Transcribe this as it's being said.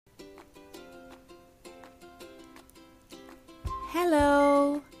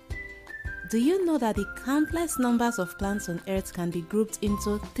Hello! Do you know that the countless numbers of plants on Earth can be grouped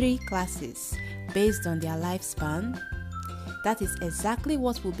into 3 classes based on their lifespan? That is exactly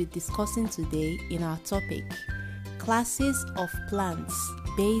what we'll be discussing today in our topic, classes of plants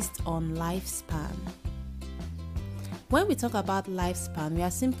based on lifespan. When we talk about lifespan, we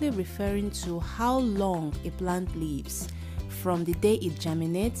are simply referring to how long a plant lives from the day it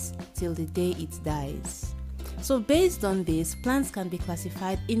germinates till the day it dies. So based on this, plants can be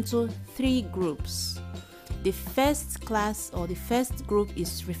classified into 3 groups. The first class or the first group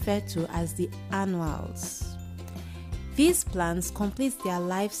is referred to as the annuals. These plants complete their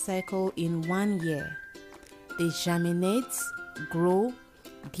life cycle in 1 year. They germinate, grow,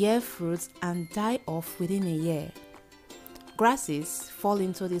 bear fruit, and die off within a year. Grasses fall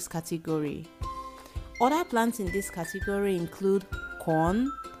into this category. Other plants in this category include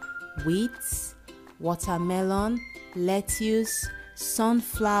corn, wheat, watermelon, lettuce,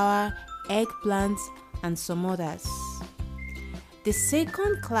 sunflower, eggplant, and some others. The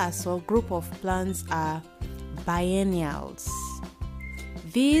second class or group of plants are biennials.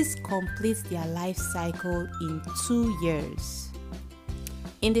 These complete their life cycle in 2 years.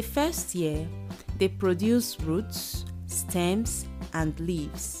 In the first year, they produce roots, stems, and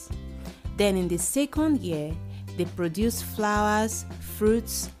leaves. Then in the second year, they produce flowers,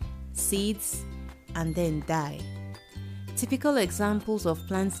 fruits, seeds, and then die. Typical examples of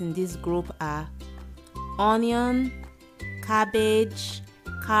plants in this group are onion, cabbage,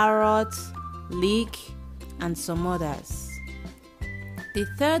 carrot, leek, and some others. The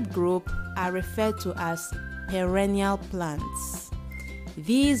third group are referred to as perennial plants.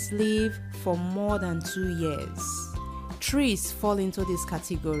 These live for more than 2 years. Trees fall into this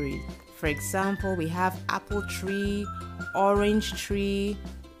category. For example, we have apple tree, orange tree,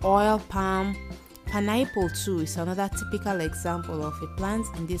 oil palm. Pineapple too is another typical example of a plant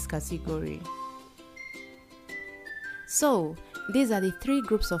in this category. So, these are the 3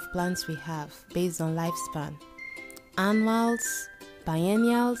 groups of plants we have based on lifespan: annuals,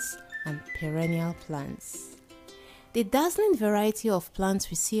 biennials, and perennial plants. The dazzling variety of plants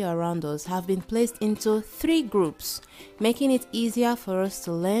we see around us have been placed into 3 groups, making it easier for us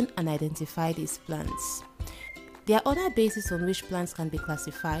to learn and identify these plants. There are other bases on which plants can be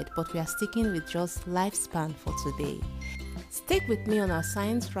classified, but we are sticking with just lifespan for today. Stick with me on our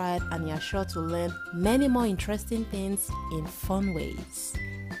science ride and you are sure to learn many more interesting things in fun ways.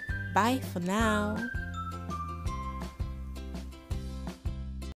 Bye for now.